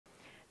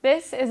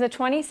This is a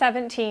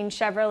 2017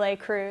 Chevrolet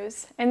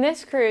Cruze. In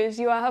this Cruze,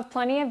 you will have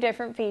plenty of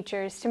different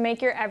features to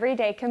make your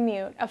everyday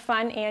commute a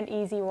fun and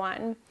easy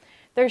one.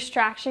 There's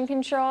traction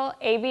control,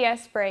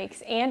 ABS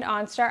brakes, and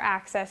OnStar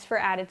access for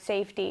added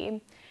safety.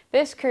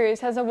 This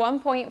Cruze has a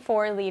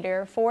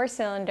 1.4-liter,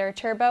 4-cylinder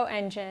turbo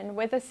engine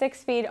with a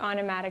 6-speed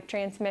automatic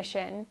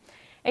transmission.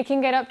 It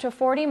can get up to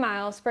 40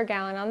 miles per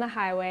gallon on the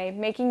highway,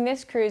 making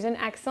this Cruze an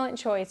excellent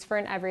choice for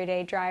an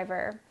everyday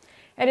driver.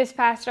 It has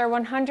passed our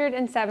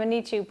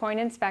 172-point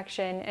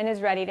inspection and is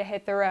ready to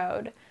hit the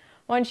road.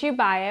 Once you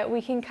buy it,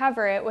 we can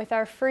cover it with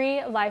our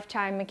free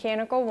lifetime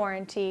mechanical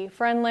warranty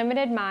for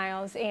unlimited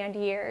miles and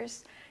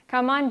years.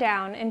 Come on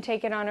down and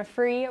take it on a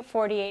free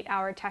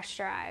 48-hour test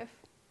drive.